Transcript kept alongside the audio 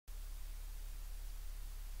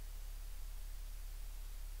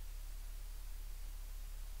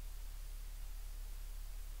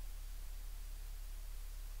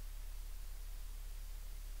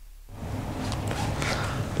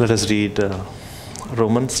Let us read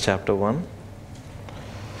Romans chapter 1,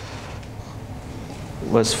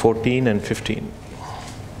 verse 14 and 15.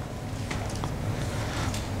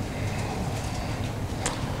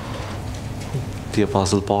 The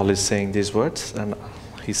Apostle Paul is saying these words, and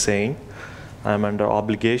he's saying, I am under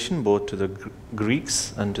obligation both to the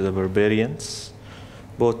Greeks and to the barbarians,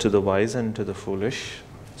 both to the wise and to the foolish.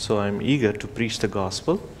 So I am eager to preach the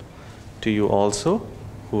gospel to you also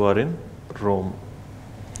who are in Rome.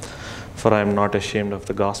 For I am not ashamed of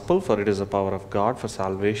the gospel, for it is the power of God for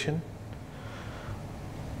salvation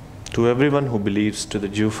to everyone who believes, to the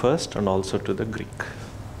Jew first and also to the Greek.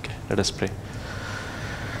 Okay, let us pray.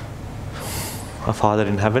 Our Father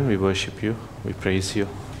in heaven, we worship you, we praise you.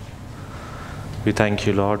 We thank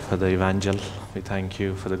you, Lord, for the evangel. We thank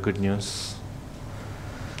you for the good news.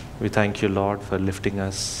 We thank you, Lord, for lifting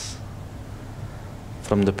us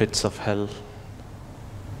from the pits of hell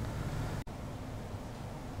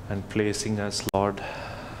and placing us, Lord,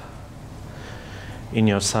 in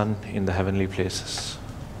your Son in the heavenly places.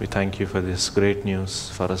 We thank you for this great news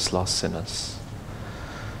for us lost sinners.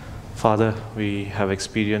 Father, we have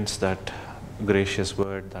experienced that gracious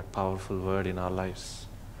word, that powerful word in our lives.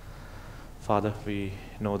 Father, we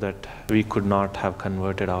know that we could not have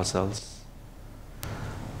converted ourselves.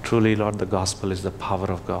 Truly, Lord, the gospel is the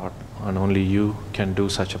power of God, and only you can do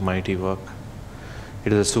such a mighty work.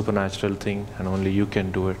 It is a supernatural thing, and only you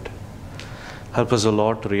can do it. Help us, O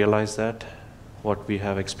Lord, to realize that what we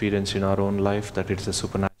have experienced in our own life, that it is a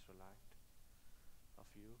supernatural act of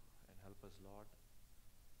you, and help us, Lord,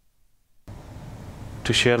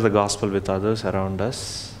 to share the gospel with others around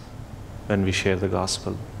us when we share the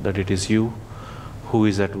gospel, that it is you who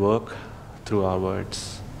is at work through our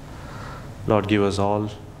words. Lord, give us all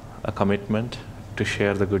a commitment to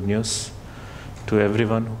share the good news to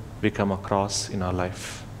everyone we come across in our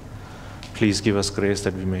life. Please give us grace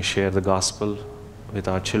that we may share the gospel with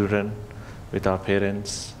our children, with our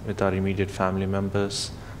parents, with our immediate family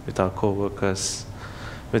members, with our co-workers,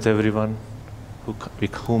 with everyone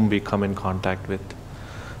with whom we come in contact with.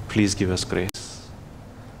 Please give us grace.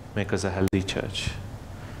 Make us a healthy church.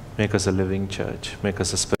 Make us a living church. Make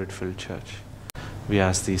us a spirit-filled church. We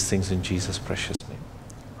ask these things in Jesus' precious name.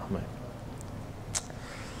 Amen.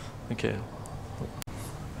 Okay.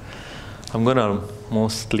 I'm going to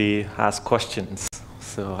mostly ask questions.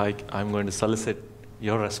 So I'm going to solicit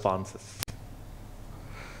your responses.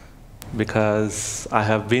 Because I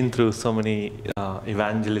have been through so many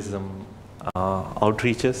evangelism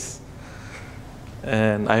outreaches.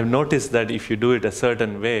 And I've noticed that if you do it a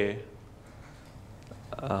certain way,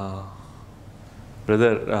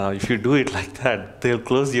 brother, if you do it like that, they'll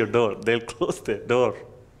close your door. They'll close their door.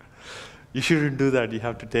 You shouldn't do that. You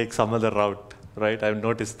have to take some other route, right? I've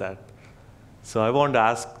noticed that. So I want to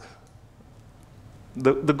ask,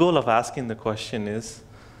 the goal of asking the question is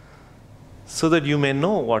so that you may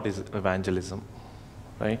know what is evangelism,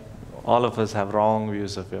 right? All of us have wrong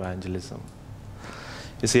views of evangelism.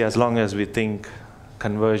 You see, as long as we think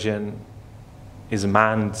conversion is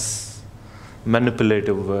man's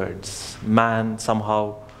manipulative words, man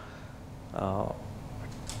somehow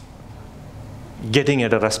getting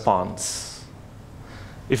at a response.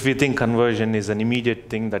 If we think conversion is an immediate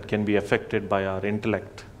thing that can be affected by our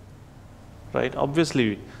intellect, right?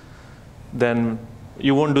 Obviously, then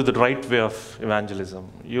you won't do the right way of evangelism.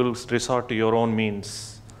 You'll resort to your own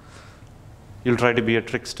means. You'll try to be a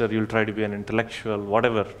trickster, you'll try to be an intellectual,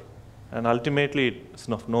 whatever. And ultimately, it's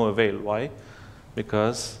of no avail. Why?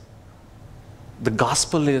 Because the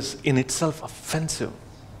gospel is in itself offensive.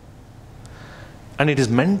 And it is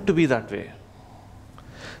meant to be that way.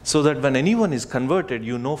 So that when anyone is converted,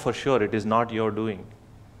 you know for sure it is not your doing.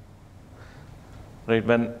 Right?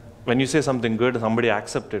 When you say something good, somebody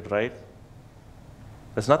accepts it, right?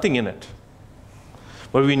 There's nothing in it.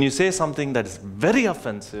 But when you say something that is very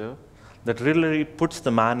offensive, that really puts the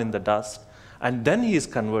man in the dust, and then he is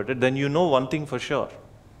converted, then you know one thing for sure.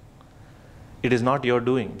 It is not your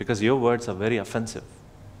doing, because your words are very offensive.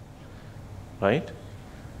 Right?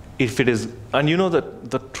 If it is, and you know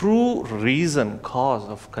that the true reason, cause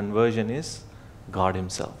of conversion is God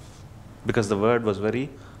himself. Because the word was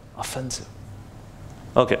very offensive.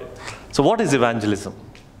 Okay, so what is evangelism?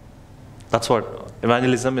 That's what,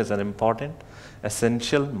 evangelism is an important,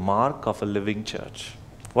 essential mark of a living church.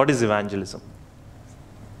 What is evangelism?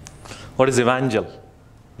 What is evangel?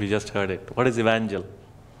 We just heard it. What is evangel?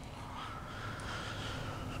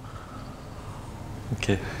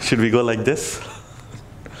 Okay, should we go like this?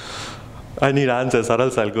 I need answers, or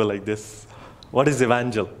else I'll go like this. What is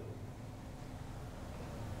evangel?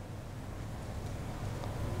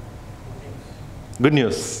 Good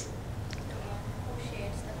news. Who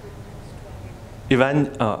shares the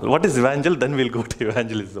What is evangel? Then we'll go to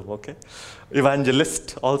evangelism, okay?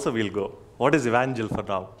 Evangelist also we'll go. What is evangel for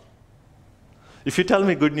now? If you tell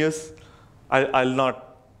me good news, I'll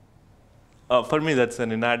not. For me, that's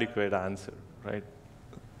an inadequate answer, right?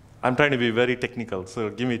 I'm trying to be very technical, so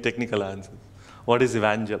give me technical answers. What is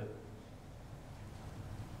evangel?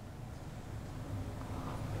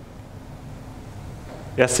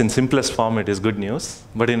 Yes, in simplest form, it is good news.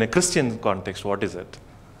 But in a Christian context, what is it?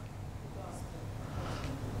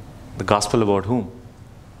 The gospel about whom?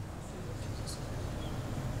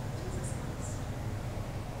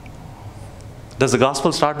 Does the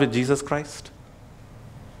gospel start with Jesus Christ?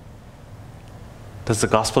 Does the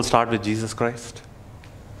gospel start with Jesus Christ?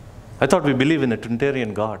 I thought we believe in a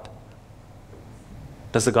Trinitarian God.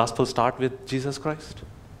 Does the gospel start with Jesus Christ?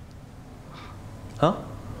 Huh?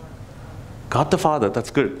 God the Father, that's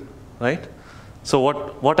good, right? So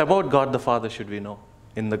what about God the Father should we know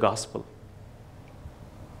in the gospel?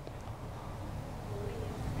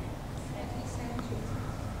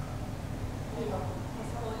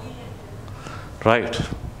 Right.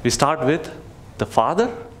 We start with the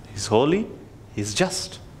Father, He's holy, He's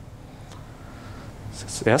just.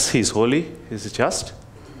 Yes, He's holy, He's just.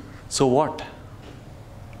 So what?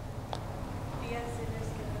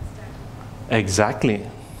 Exactly.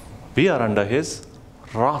 We are under His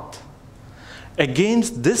wrath.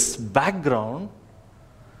 Against this background,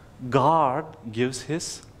 God gives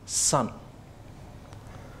His Son.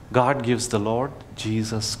 God gives the Lord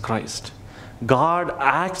Jesus Christ. God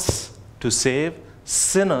acts to save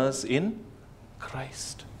sinners in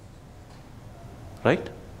Christ. Right?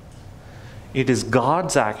 It is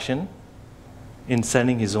God's action in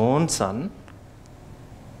sending His own Son.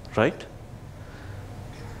 Right?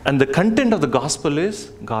 And the content of the gospel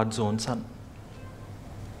is God's own Son.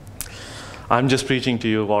 I'm just preaching to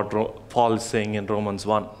you what Paul is saying in Romans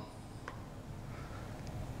 1.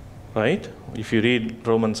 Right? If you read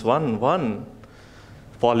Romans 1:1,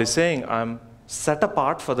 Paul is saying, I'm set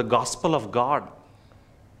apart for the gospel of God.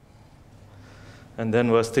 And then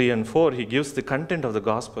verse 3 and 4, he gives the content of the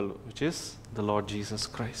gospel, which is the Lord Jesus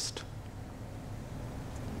Christ.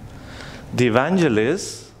 The evangel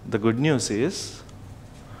is, the good news is,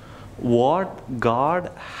 what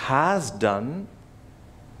God has done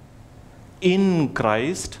in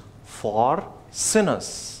Christ for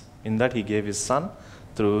sinners. In that He gave His Son.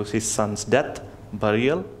 Through His Son's death,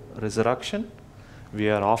 burial, resurrection, we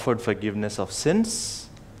are offered forgiveness of sins.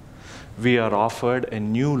 We are offered a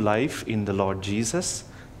new life in the Lord Jesus.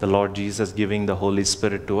 The Lord Jesus giving the Holy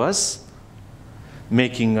Spirit to us,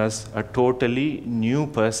 making us a totally new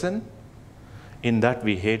person. In that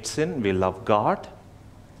we hate sin, we love God.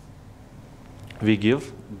 We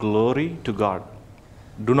give glory to God.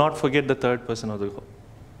 Do not forget the third person of the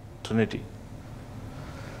Trinity.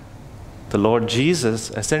 The Lord Jesus,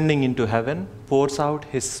 ascending into heaven, pours out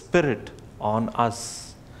His Spirit on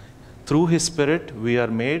us. Through His Spirit, we are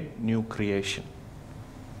made new creation.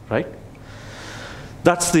 Right?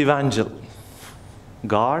 That's the evangel.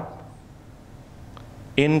 God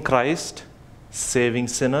in Christ, saving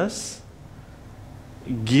sinners,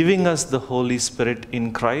 giving us the Holy Spirit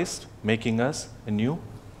in Christ, making us a new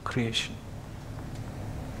creation.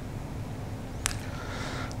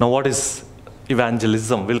 Now what is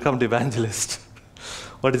evangelism? We'll come to evangelist.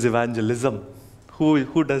 What is evangelism?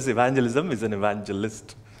 Who does evangelism is an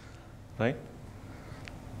evangelist. Right?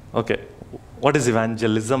 Okay. What is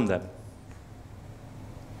evangelism then?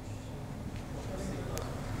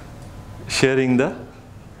 Sharing the...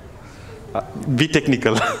 be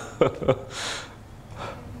technical.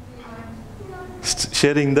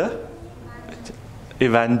 Sharing the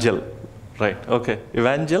evangel. Right. Okay.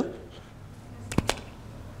 Evangel.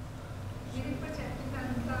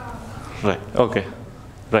 Right. Okay.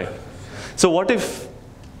 Right. So what if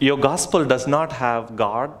your gospel does not have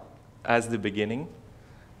God as the beginning,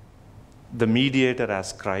 the mediator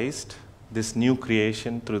as Christ, this new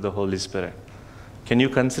creation through the Holy Spirit? Can you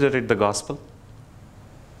consider it the gospel?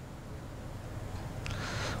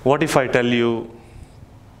 What if I tell you,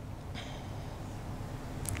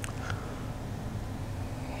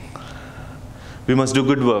 we must do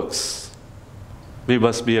good works, we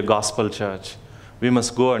must be a gospel church, we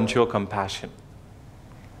must go and show compassion?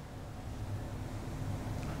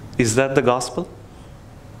 Is that the gospel?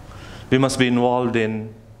 We must be involved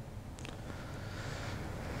in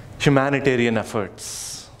humanitarian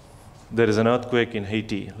efforts. There is an earthquake in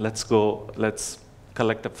Haiti. Let's go, let's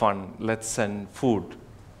collect a fund, let's send food.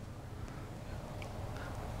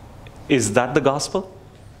 Is that the gospel?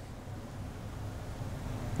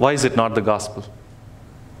 Why is it not the gospel?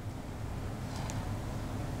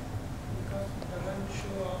 Because it doesn't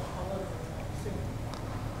show our sin.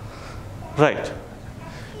 Right.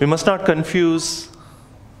 We must not confuse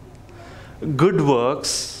good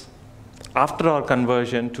works after our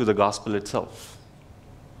conversion to the gospel itself.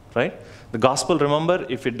 Right? The gospel, remember,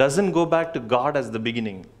 if it doesn't go back to God as the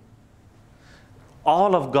beginning,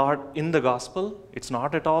 all of God in the gospel, it's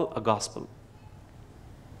not at all a gospel.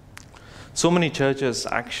 So many churches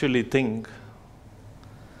actually think,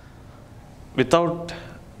 without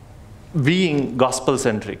being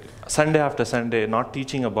gospel-centric, Sunday after Sunday, not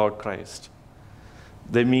teaching about Christ,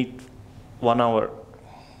 they meet 1 hour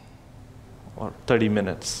or 30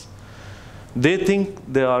 minutes. They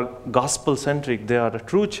think they are gospel-centric, they are a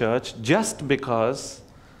true church just because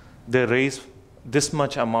they raise this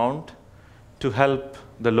much amount to help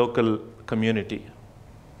the local community.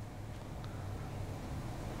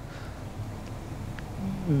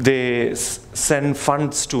 They send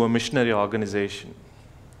funds to a missionary organization.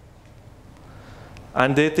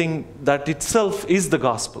 And they think that itself is the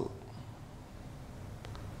gospel.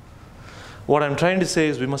 What I'm trying to say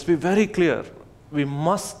is we must be very clear. We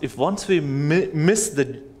must, if once we miss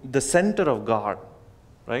the center of God,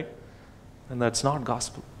 right, then that's not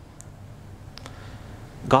gospel.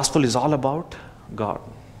 Gospel is all about God.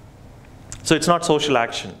 So it's not social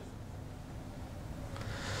action.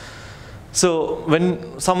 So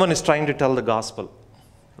when someone is trying to tell the gospel,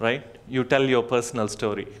 right, you tell your personal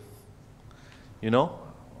story. You know,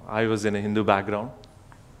 I was in a Hindu background.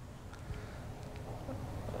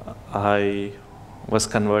 I was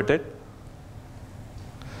converted.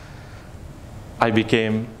 I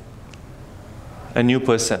became a new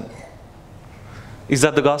person. Is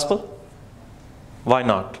that the gospel? Why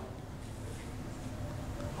not?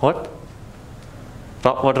 What?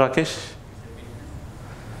 What, Rakesh?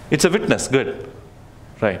 It's a witness, good.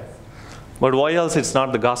 Right. But why else it's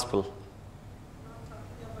not the gospel?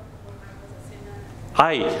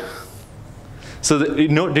 So,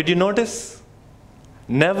 did you notice?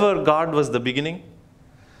 Never God was the beginning.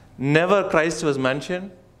 Never Christ was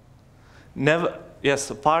mentioned. Never,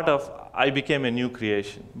 yes, part of I became a new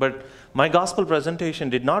creation. But my gospel presentation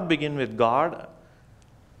did not begin with God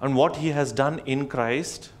and what He has done in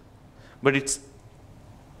Christ, but it's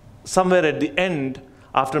somewhere at the end,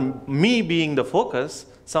 after me being the focus,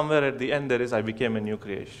 somewhere at the end there is I became a new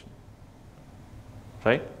creation.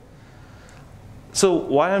 Right? So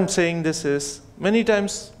why I'm saying this is, many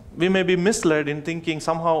times we may be misled in thinking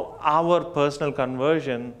somehow our personal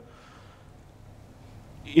conversion,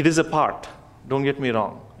 it is a part. Don't get me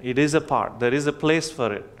wrong. It is a part. There is a place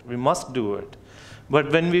for it. We must do it.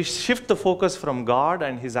 But when we shift the focus from God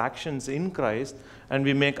and His actions in Christ, and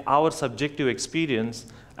we make our subjective experience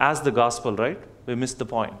as the gospel, right? We miss the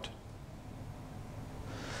point.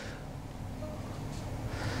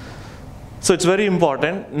 So it's very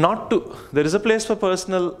important not to, there is a place for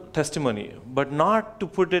personal testimony, but not to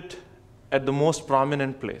put it at the most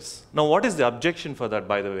prominent place. Now, what is the objection for that,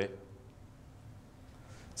 by the way?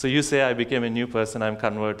 So you say, I became a new person, I'm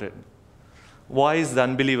converted. Why is the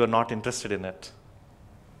unbeliever not interested in it?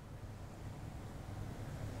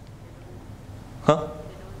 Huh?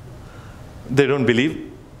 They don't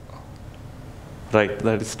believe? Right,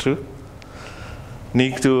 that is true.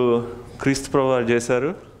 Neeku Christ Prabhu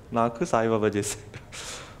Jesaru, Naku Sai Baba Jesaru.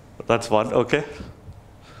 That's one, okay.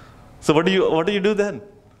 So what do you do then?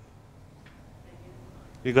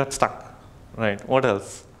 You got stuck, right? What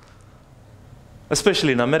else?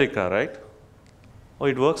 Especially in America, right? Oh,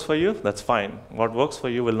 it works for you? That's fine. What works for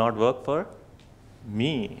you will not work for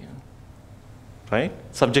me, right?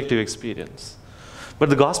 Subjective experience. But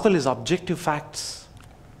the gospel is objective facts.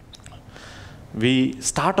 We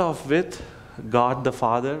start off with God the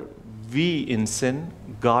Father, we in sin,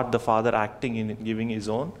 God the Father acting in giving His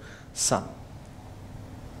own Son.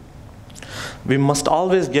 We must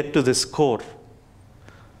always get to this core.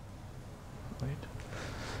 Right?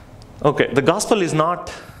 Okay, the gospel is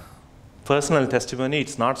not personal testimony,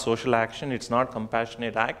 it's not social action, it's not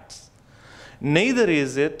compassionate acts. Neither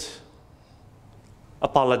is it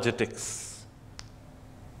apologetics.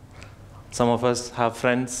 Some of us have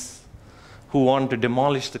friends who want to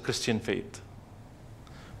demolish the Christian faith,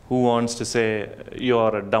 who wants to say, you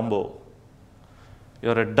are a dumbo.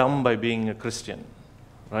 You're a dumb by being a Christian,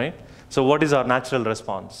 right? So what is our natural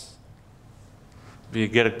response? We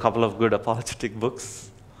get a couple of good apologetic books.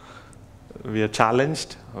 We are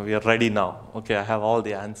challenged. We are ready now. Okay, I have all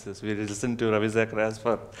the answers. We listen to Ravi Zacharias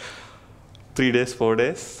for 3 days, 4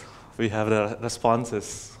 days. We have the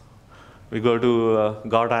responses. We go to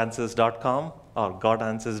godanswers.com or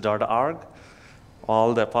godanswers.org.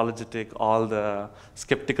 All the apologetic, all the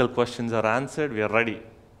skeptical questions are answered. We are ready.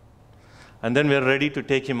 And then we are ready to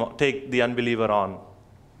take the unbeliever on.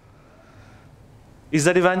 Is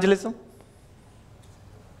that evangelism?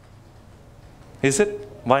 Is it?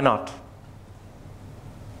 Why not?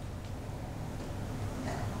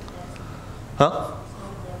 Huh?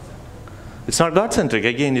 It's not God-centric.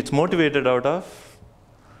 Again, it's motivated out of,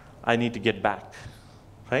 I need to get back.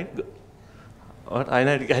 Right? Or I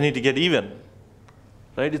need to get even.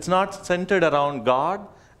 Right? It's not centered around God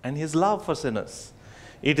and His love for sinners.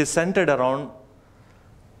 It is centered around,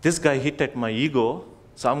 this guy hit at my ego,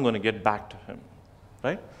 so I'm going to get back to him.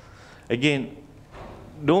 Right? Again,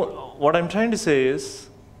 what I'm trying to say is,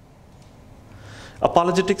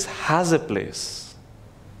 apologetics has a place,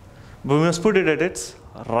 but we must put it at its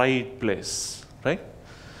right place. Right?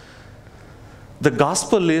 The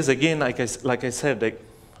gospel is, again, like I said,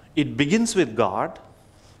 it begins with God,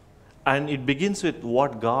 and it begins with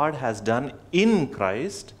what God has done in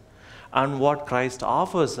Christ and what Christ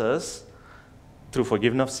offers us through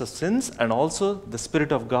forgiveness of sins, and also the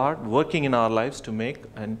Spirit of God working in our lives to make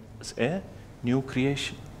a new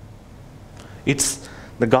creation.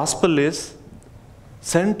 The gospel is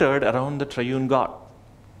centered around the triune God.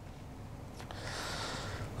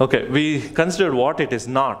 Okay, we considered what it is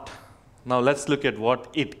not. Now let's look at what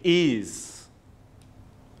it is.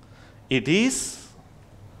 It is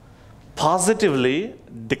positively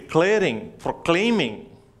proclaiming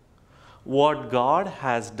what God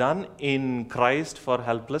has done in Christ for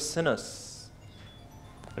helpless sinners.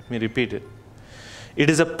 Let me repeat it. It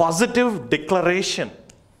is a positive declaration.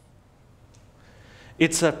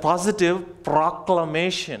 It's a positive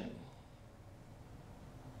proclamation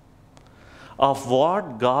of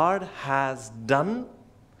what God has done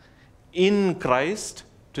in Christ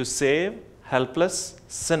to save helpless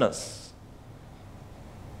sinners.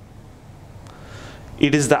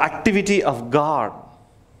 It is the activity of God.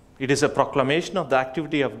 It is a proclamation of the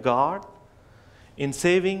activity of God in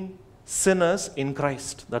saving sinners in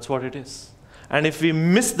Christ. That's what it is. And if we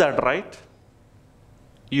miss that, right,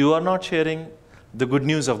 you are not sharing the good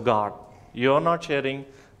news of God. You are not sharing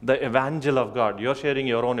the evangel of God. You are sharing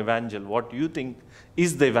your own evangel, what you think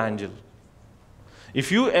is the evangel.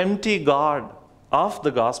 If you empty God of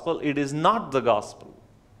the gospel, it is not the gospel.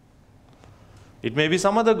 It may be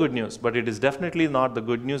some other good news, but it is definitely not the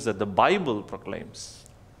good news that the Bible proclaims.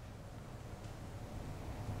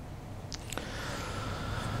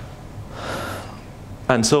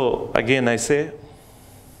 And so, again, I say,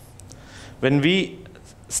 when we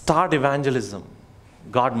start evangelism,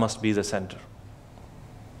 God must be the center.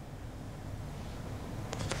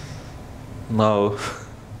 Now,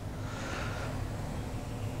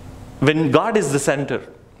 when God is the center,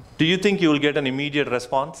 do you think you will get an immediate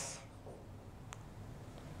response?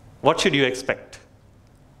 What should you expect?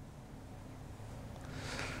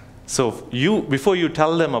 So, before you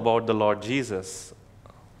tell them about the Lord Jesus,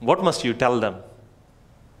 what must you tell them?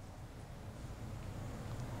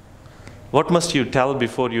 What must you tell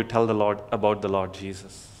before you tell the Lord about the Lord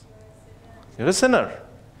Jesus? You're a sinner.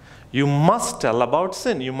 You must tell about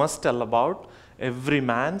sin. You must tell about every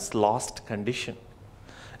man's lost condition.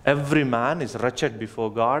 Every man is wretched before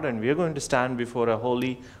God, and we are going to stand before a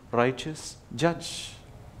holy, righteous judge.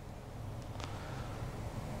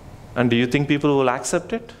 And do you think people will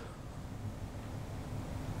accept it? Do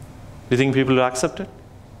you think people will accept it?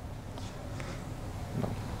 No.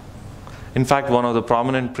 In fact, one of the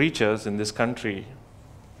prominent preachers in this country,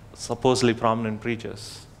 supposedly prominent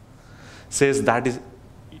preachers, says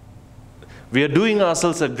we are doing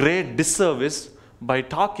ourselves a great disservice by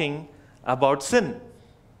talking about sin.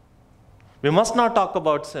 We must not talk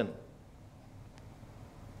about sin.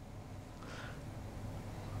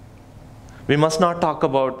 We must not talk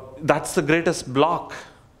about, that's the greatest block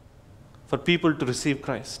for people to receive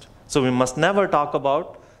Christ. So we must never talk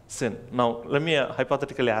about sin. Now, let me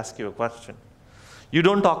hypothetically ask you a question. You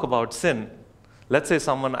don't talk about sin. Let's say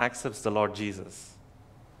someone accepts the Lord Jesus.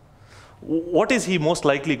 What is he most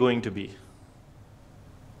likely going to be?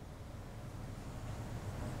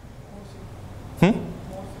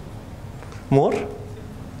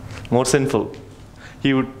 More sinful.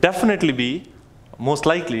 He would definitely be, most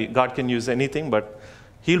likely, God can use anything, but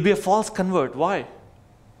he'll be a false convert. Why?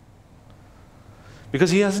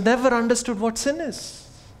 Because he has never understood what sin is.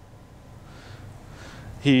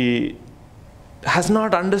 He has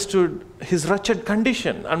not understood his wretched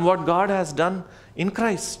condition and what God has done in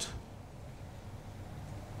Christ.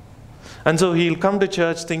 And so he'll come to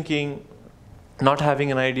church thinking, not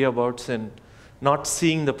having an idea about sin, not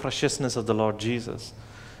seeing the preciousness of the Lord Jesus.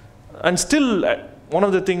 And still, one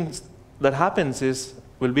of the things that happens is,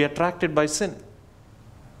 we'll be attracted by sin.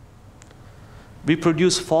 We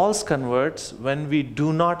produce false converts when we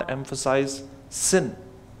do not emphasize sin.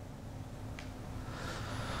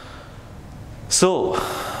 So,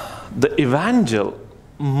 the evangel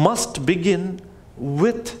must begin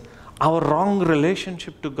with our wrong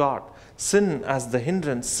relationship to God. Sin as the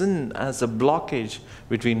hindrance, sin as a blockage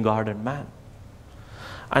between God and man.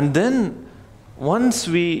 And then once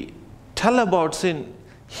we tell about sin,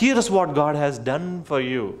 here's what God has done for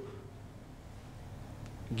you.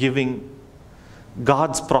 Giving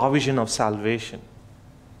God's provision of salvation.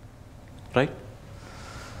 Right?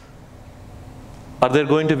 Are there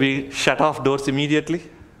going to be shut off doors immediately?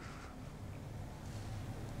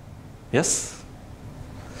 Yes?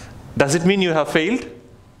 Does it mean you have failed?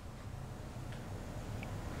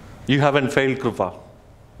 You haven't failed, Krupa.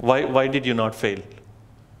 Why did you not fail?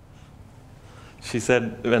 She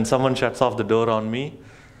said, when someone shuts off the door on me,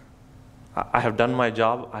 I have done my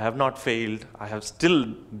job, I have not failed, I have still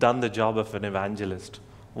done the job of an evangelist.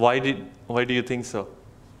 Why do you think so?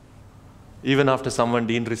 Even after someone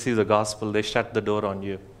didn't receive the gospel, they shut the door on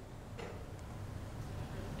you.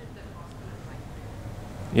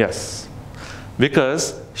 Yes.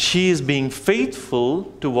 Because she is being faithful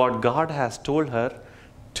to what God has told her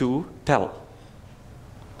to tell.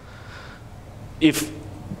 If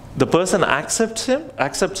the person accepts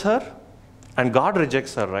her, and God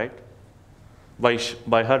rejects her, right?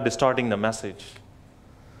 By her distorting the message.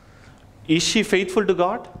 Is she faithful to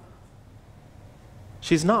God?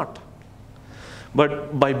 She's not.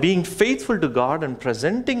 But by being faithful to God and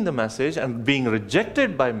presenting the message and being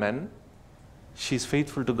rejected by men, she's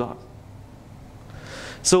faithful to God.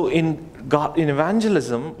 So in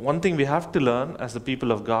evangelism, one thing we have to learn as the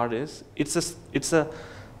people of God is it's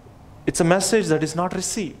a message that is not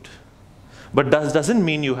received. But doesn't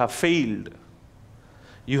mean you have failed.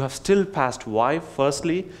 You have still passed. Why?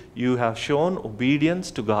 Firstly, you have shown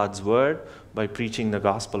obedience to God's word by preaching the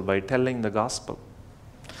gospel, by telling the gospel.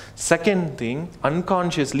 Second thing,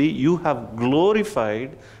 unconsciously, you have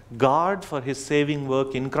glorified God for his saving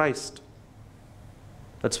work in Christ.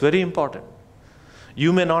 That's very important.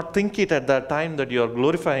 You may not think it at that time that you are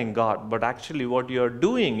glorifying God, but actually what you are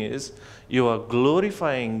doing is you are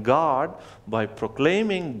glorifying God by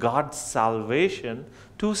proclaiming God's salvation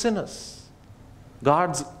to sinners.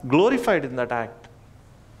 God's glorified in that act.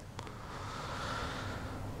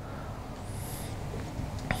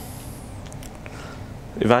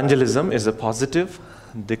 Evangelism is a positive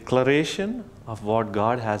declaration of what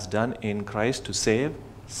God has done in Christ to save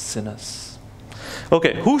sinners.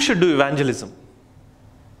 Okay, who should do evangelism?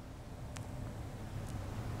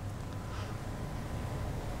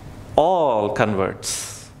 All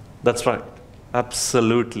converts. That's right.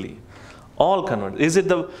 Absolutely. All converts.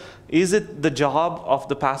 Is it the job of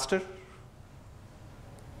the pastor?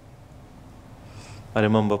 I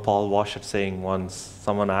remember Paul Washer saying once,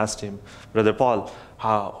 someone asked him, Brother Paul,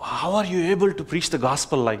 how are you able to preach the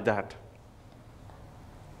gospel like that?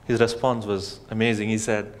 His response was amazing. He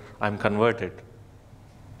said, I'm converted.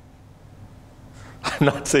 I'm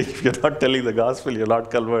not saying if you're not telling the gospel, you're not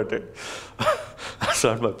converted. That's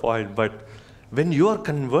not my point. But when you are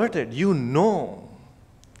converted, you know.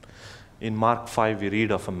 In Mark 5, we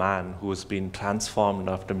read of a man who has been transformed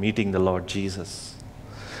after meeting the Lord Jesus.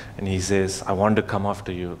 And he says, I want to come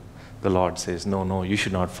after you. The Lord says, no, you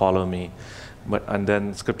should not follow me. And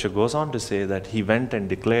then scripture goes on to say that he went and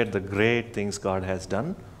declared the great things God has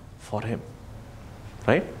done for him.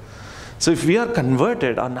 Right? So if we are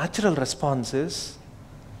converted, our natural response is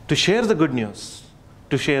to share the good news,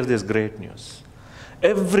 to share this great news.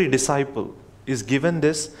 Every disciple is given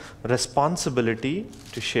this responsibility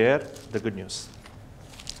to share the good news.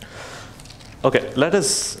 Okay,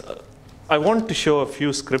 I want to show a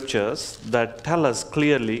few scriptures that tell us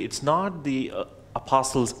clearly it's not the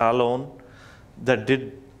apostles alone that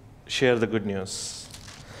did share the good news.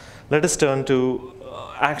 Let us turn to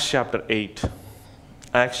Acts chapter 8.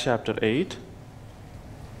 Acts chapter 8.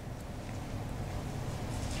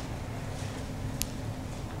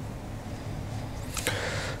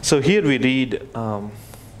 So here we read,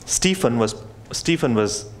 Stephen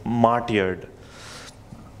was martyred,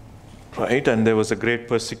 right? And there was a great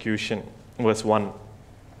persecution, verse 1.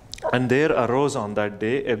 And there arose on that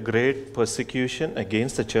day a great persecution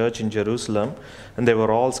against the church in Jerusalem, and they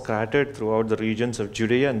were all scattered throughout the regions of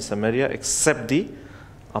Judea and Samaria, except the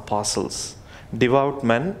apostles. Devout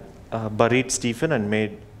men buried Stephen and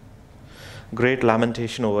made great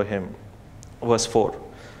lamentation over him. Verse 4.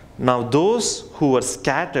 Now those who were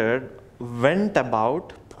scattered went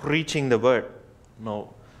about preaching the word.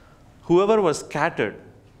 No. Whoever was scattered,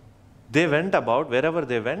 they went about, wherever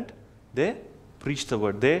they went, they preached the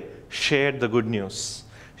word. They shared the good news.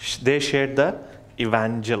 They shared the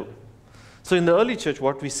evangel. So in the early church,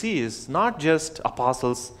 what we see is not just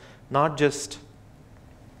apostles, not just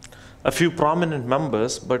a few prominent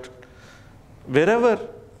members, but wherever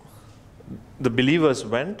the believers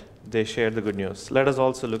went, they shared the good news. Let us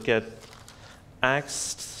also look at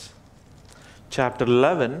Acts chapter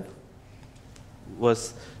 11,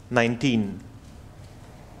 verse 19.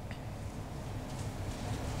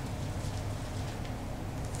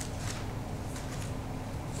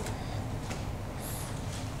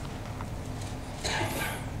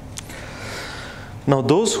 Now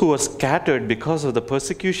those who were scattered because of the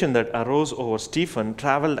persecution that arose over Stephen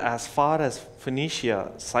traveled as far as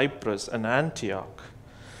Phoenicia, Cyprus, and Antioch,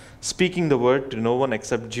 speaking the word to no one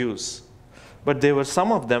except Jews. But there were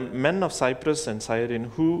some of them, men of Cyprus and Cyrene,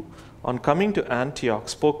 who, on coming to Antioch,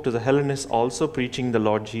 spoke to the Hellenists also, preaching the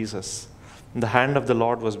Lord Jesus. And the hand of the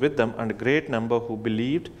Lord was with them, and a great number who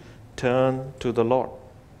believed turned to the Lord.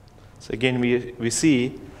 So again, we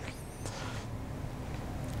see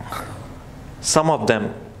some of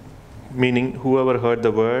them, meaning whoever heard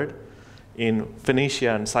the word in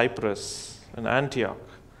Phoenicia and Cyprus and Antioch,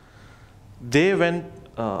 they went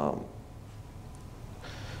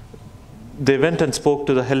and spoke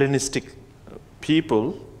to the Hellenistic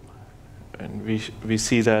people, and we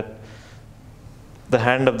see that the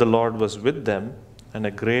hand of the Lord was with them, and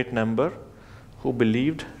a great number who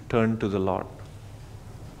believed turned to the Lord.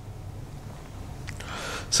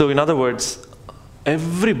 So in other words,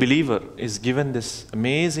 every believer is given this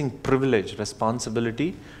amazing privilege,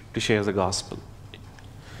 responsibility to share the gospel.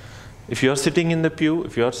 If you are sitting in the pew,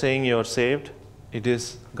 if you are saying you are saved, it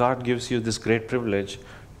is God gives you this great privilege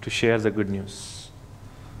to share the good news,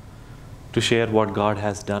 to share what God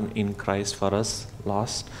has done in Christ for us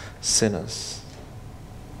lost sinners.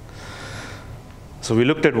 So we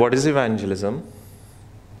looked at what is evangelism,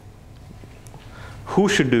 who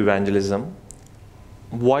should do evangelism,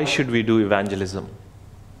 why should we do evangelism?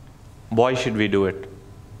 Why should we do it?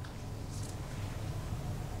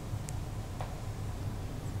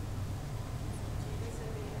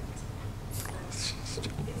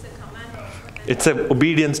 It's an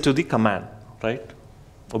obedience to the command, right?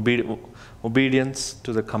 Obedience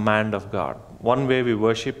to the command of God. One way we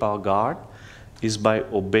worship our God is by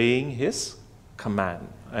obeying His command.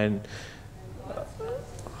 And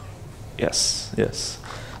yes.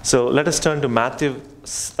 So let us turn to Matthew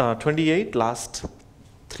 28, last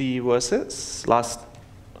 3 verses.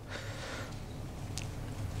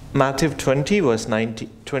 Matthew 20, verse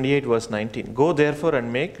 28, verse 19. Go therefore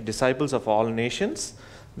and make disciples of all nations,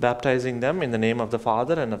 baptizing them in the name of the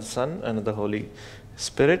Father and of the Son and of the Holy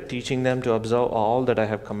Spirit, teaching them to observe all that I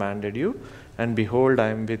have commanded you. And behold, I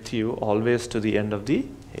am with you always to the end of the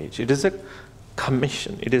age. It is a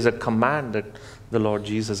commission. It is a command that the Lord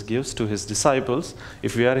Jesus gives to His disciples.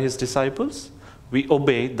 If we are His disciples, we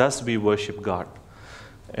obey, thus we worship God.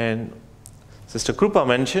 And Sister Krupa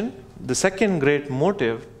mentioned the second great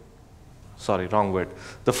motive,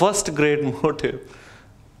 the first great motive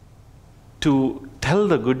to tell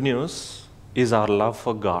the good news is our love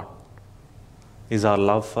for God.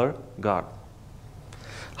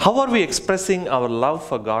 How are we expressing our love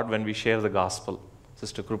for God when we share the gospel?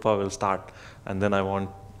 Sister Krupa will start, and then I want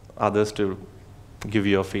others to give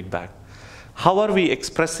your feedback. How are we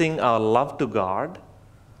expressing our love to God?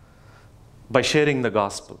 By sharing the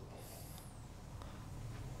gospel.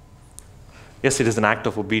 Yes, it is an act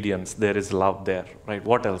of obedience. There is love there, right?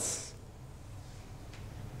 What else?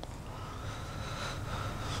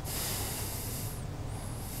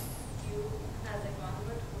 You, as a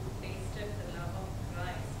convert who tasted the love of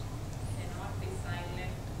Christ, cannot be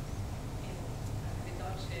silent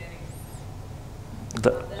without sharing.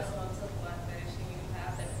 Others also who are perishing, you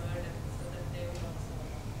have that burden so that they will also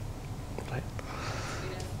experience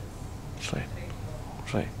this.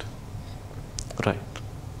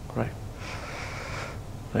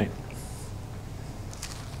 Right.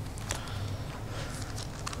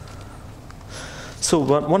 So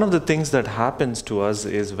one of the things that happens to us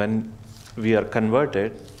is when we are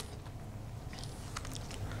converted,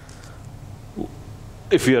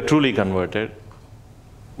 if we are truly converted,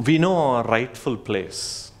 we know our rightful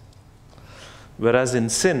place. Whereas in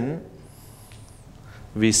sin,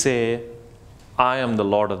 we say, I am the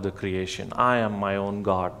Lord of the creation. I am my own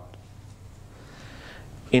God.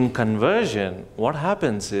 In conversion, what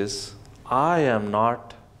happens is, I am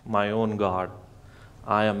not my own God.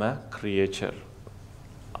 I am a creature.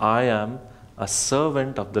 I am a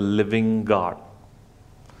servant of the living God.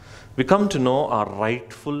 We come to know our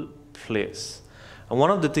rightful place. And one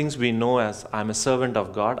of the things we know as, I am a servant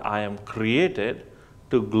of God, I am created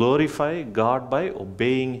to glorify God by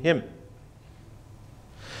obeying Him.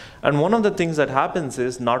 And one of the things that happens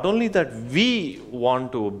is not only that we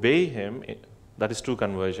want to obey Him, that is true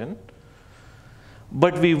conversion,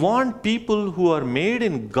 but we want people who are made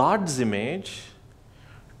in God's image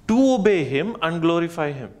to obey Him and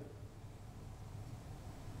glorify Him.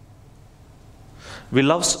 We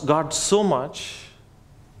love God so much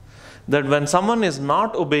that when someone is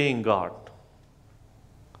not obeying God,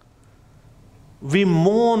 we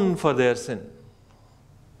mourn for their sin.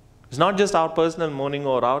 It's not just our personal mourning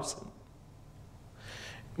over our sin.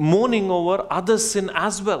 Mourning over others' sin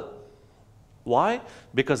as well. Why?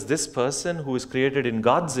 Because this person who is created in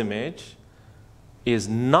God's image is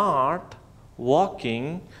not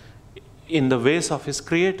walking in the ways of his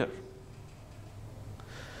Creator.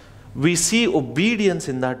 We see obedience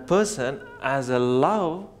in that person as a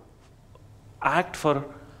love act for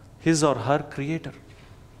his or her Creator.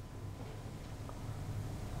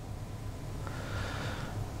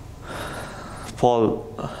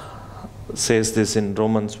 Paul says this in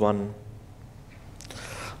Romans 1.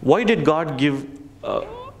 Why did God give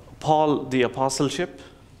Paul the apostleship?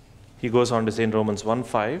 He goes on to say in Romans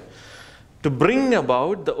 1:5, to bring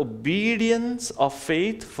about the obedience of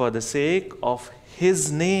faith for the sake of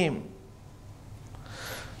His name.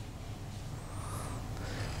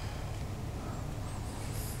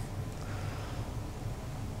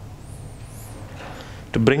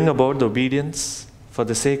 To bring about the obedience for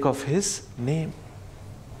the sake of His name.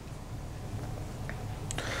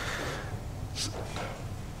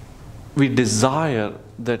 We desire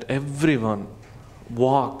that everyone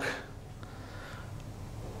walk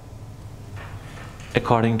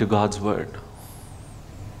according to God's word.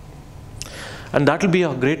 And that will be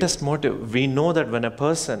our greatest motive. We know that when a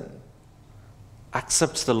person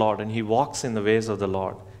accepts the Lord and he walks in the ways of the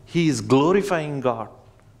Lord, he is glorifying God.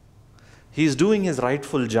 He is doing his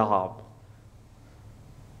rightful job.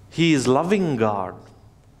 He is loving God.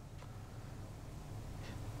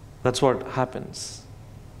 That's what happens.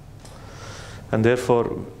 And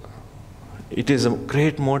therefore, it is a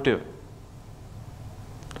great motive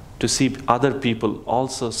to see other people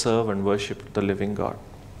also serve and worship the living God.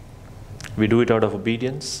 We do it out of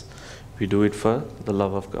obedience. We do it for the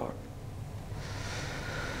love of God.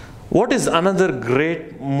 What is another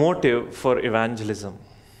great motive for evangelism?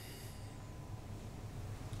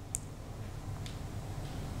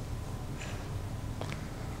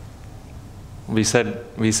 We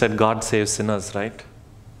said God saves sinners, right?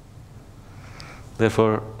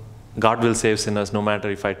 Therefore, God will save sinners no matter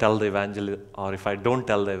if I tell the evangel or if I don't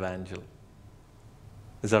tell the evangel.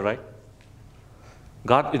 Is that right?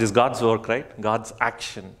 It is God's work, right? God's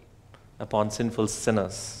action upon sinful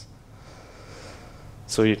sinners.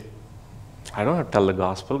 So I don't have to tell the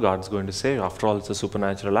gospel. God's going to save. After all, it's a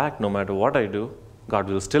supernatural act. No matter what I do, God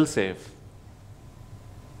will still save.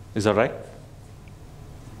 Is that right?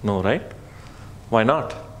 No, right? Why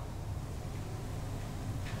not?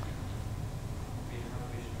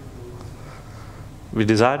 We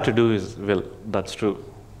desire to do His will. That's true.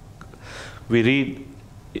 We read,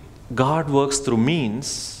 God works through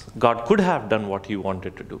means. God could have done what He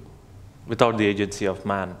wanted to do without the agency of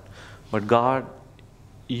man. But God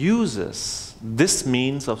uses this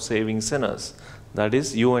means of saving sinners. That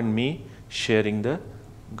is, you and me sharing the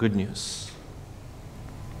good news.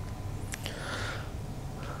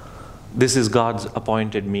 This is God's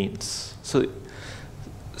appointed means.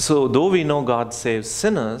 So though we know God saves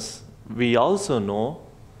sinners, we also know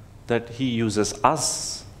that He uses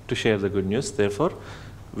us to share the good news. Therefore,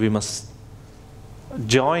 we must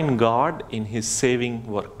join God in His saving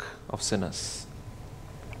work of sinners.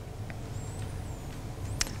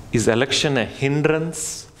 Is election a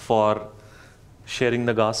hindrance for sharing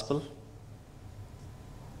the gospel?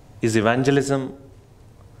 Is evangelism,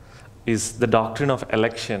 is the doctrine of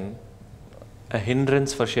election a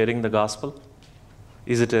hindrance for sharing the gospel?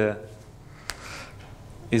 Is it a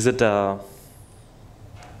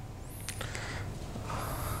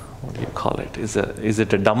what do you call it? Is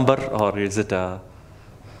it a dumber, or is it a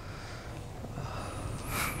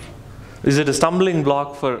stumbling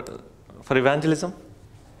block for evangelism?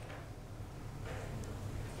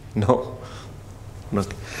 No.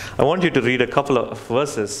 I want you to read a couple of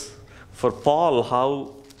verses for Paul,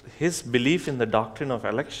 how his belief in the doctrine of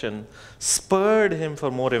election spurred him for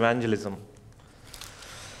more evangelism.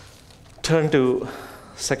 Turn to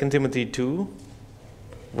 2 Timothy 2,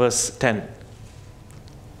 verse 10.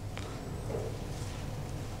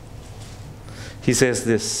 He says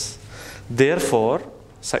this, therefore,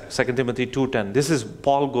 2 Timothy 2:10, this is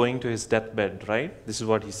Paul going to his deathbed, right? This is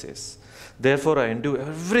what he says. Therefore, I do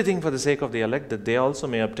everything for the sake of the elect, that they also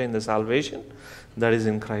may obtain the salvation that is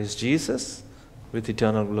in Christ Jesus with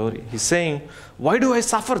eternal glory. He's saying, why do I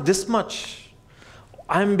suffer this much?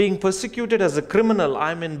 I'm being persecuted as a criminal.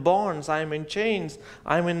 I'm in bonds. I'm in chains.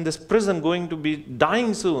 I'm in this prison going to be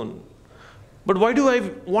dying soon. But why do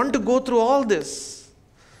I want to go through all this?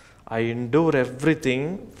 I endure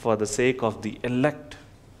everything for the sake of the elect.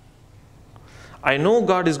 I know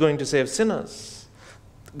God is going to save sinners.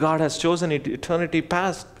 God has chosen eternity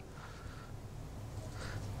past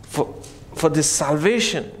for this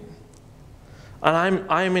salvation. And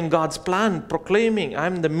I'm in God's plan, proclaiming.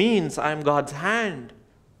 I'm the means, I'm God's hand.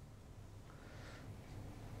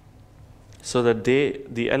 So that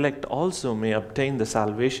the elect also may obtain the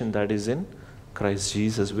salvation that is in Christ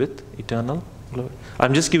Jesus with eternal glory.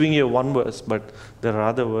 I'm just giving you one verse, but there are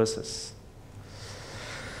other verses.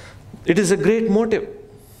 It is a great motive.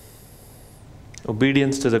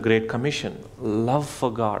 Obedience to the Great Commission, love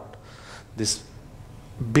for God, this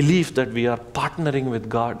belief that we are partnering with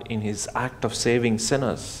God in His act of saving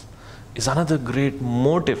sinners is another great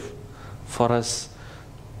motive for us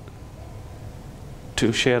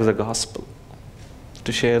to share the gospel,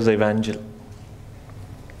 to share the evangel.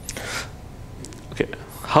 Okay,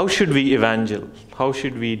 how should we evangel? How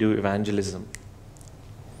should we do evangelism?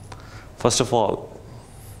 First of all,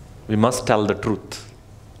 we must tell the truth.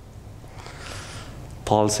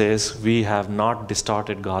 Paul says, we have not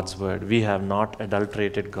distorted God's word. We have not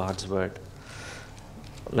adulterated God's word.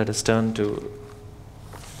 Let us turn to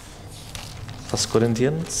 1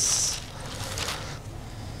 Corinthians.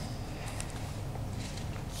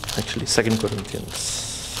 Actually, 2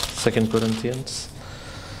 Corinthians. 2 Corinthians,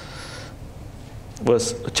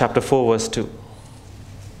 chapter 4, verse 2.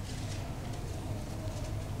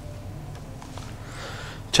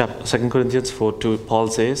 2 Corinthians 4:2, Paul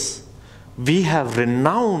says, we have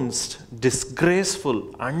renounced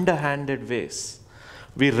disgraceful, underhanded ways.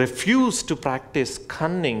 We refuse to practice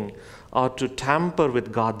cunning or to tamper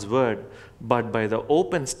with God's word, but by the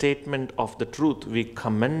open statement of the truth, we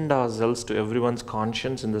commend ourselves to everyone's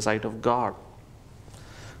conscience in the sight of God.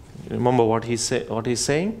 Remember what he's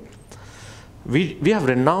saying? We have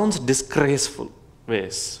renounced disgraceful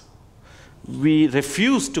ways. We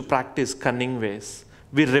refuse to practice cunning ways.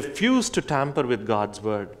 We refuse to tamper with God's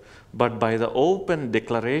word. But by the open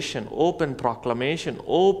declaration, open proclamation,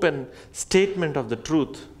 open statement of the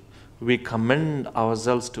truth, we commend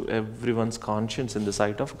ourselves to everyone's conscience in the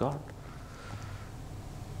sight of God.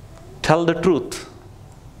 Tell the truth.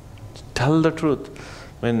 Tell the truth.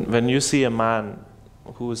 When you see a man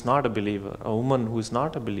who is not a believer, a woman who is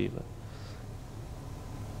not a believer,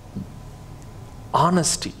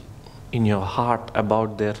 honesty in your heart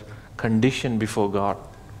about their condition before God.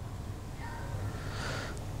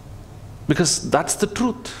 Because that's the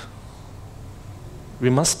truth. We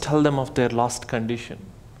must tell them of their lost condition.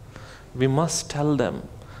 We must tell them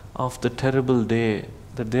of the terrible day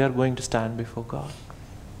that they are going to stand before God.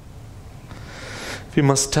 We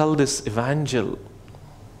must tell this evangel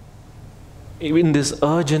in this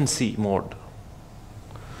urgency mode.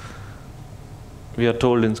 We are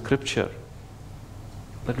told in Scripture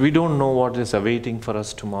that we don't know what is awaiting for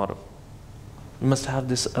us tomorrow. We must have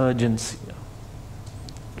this urgency,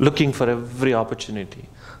 looking for every opportunity,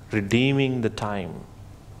 redeeming the time.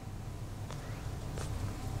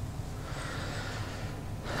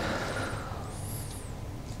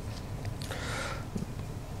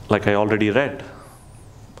 Like I already read,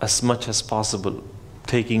 as much as possible,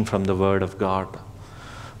 taking from the Word of God.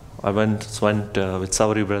 I went with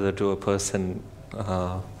Sauri brother to a person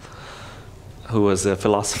who was a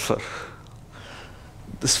philosopher.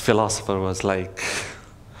 This philosopher was like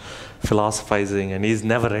philosophizing, and he's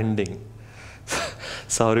never ending.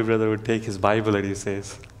 Sauri brother would take his Bible and he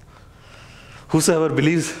says, whosoever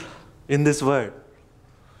believes in this word,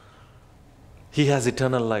 he has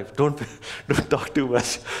eternal life. Don't talk too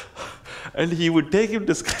much. And he would take him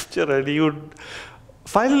to Scripture, and he would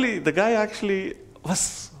finally, the guy actually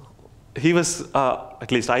was,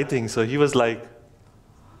 at least I think so, he was like,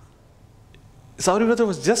 Sauri brother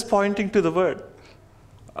was just pointing to the word.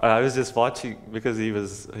 I was just watching because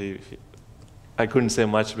I couldn't say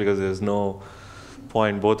much because there was no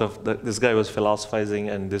point. This guy was philosophizing,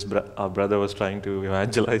 and our brother was trying to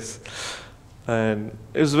evangelize. And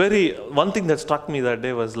it was one thing that struck me that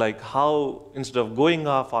day was like how instead of going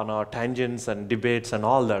off on our tangents and debates and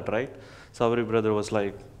all that, right? Sauri brother was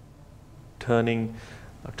like turning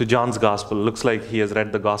to John's gospel. Looks like he has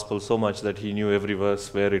read the gospel so much that he knew every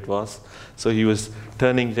verse where it was. So he was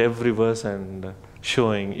turning to every verse and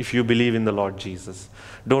showing, if you believe in the Lord Jesus,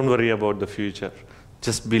 don't worry about the future.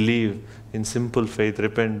 Just believe in simple faith,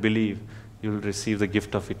 repent, believe. You will receive the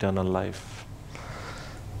gift of eternal life.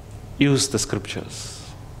 Use the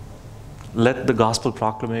Scriptures. Let the gospel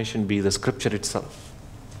proclamation be the Scripture itself.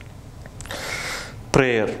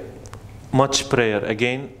 Prayer, much prayer.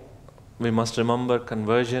 Again, we must remember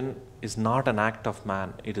conversion is not an act of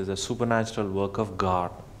man. It is a supernatural work of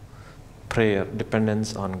God. prayer,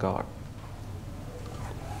 dependence on God.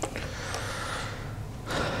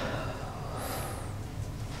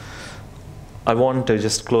 I want to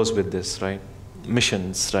just close with this, right?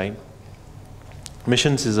 Missions, right?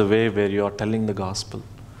 Missions is a way where you are telling the gospel.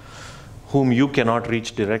 Whom you cannot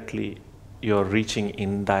reach directly, you are reaching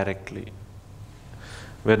indirectly.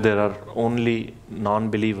 Where there are only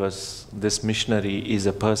non-believers, this missionary is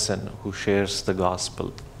a person who shares the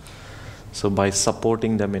gospel. So by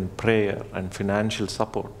supporting them in prayer and financial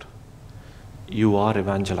support, you are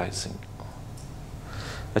evangelizing.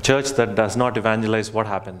 A church that does not evangelize, what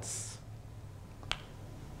happens?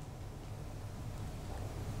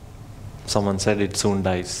 Someone said it soon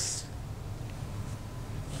dies.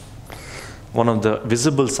 One of the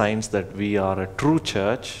visible signs that we are a true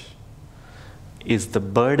church is the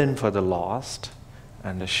burden for the lost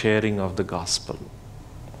and the sharing of the gospel.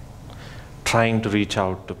 Trying to reach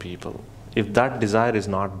out to people. If that desire is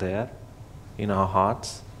not there in our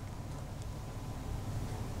hearts,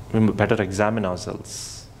 we better examine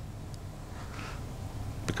ourselves.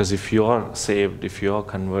 Because if you are saved, if you are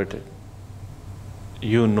converted,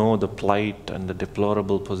 you know the plight and the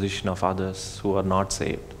deplorable position of others who are not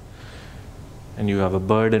saved. And you have a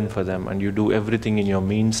burden for them, and you do everything in your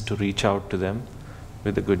means to reach out to them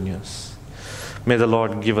with the good news. May the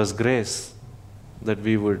Lord give us grace that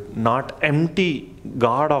we would not empty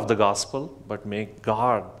God of the gospel, but make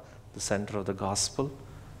God the center of the gospel.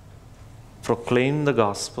 Proclaim the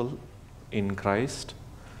gospel in Christ.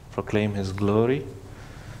 Proclaim His glory.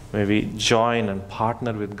 May we join and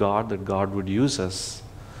partner with God, that God would use us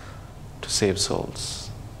to save souls.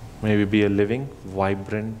 May we be a living,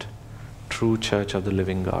 vibrant, true church of the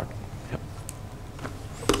living God.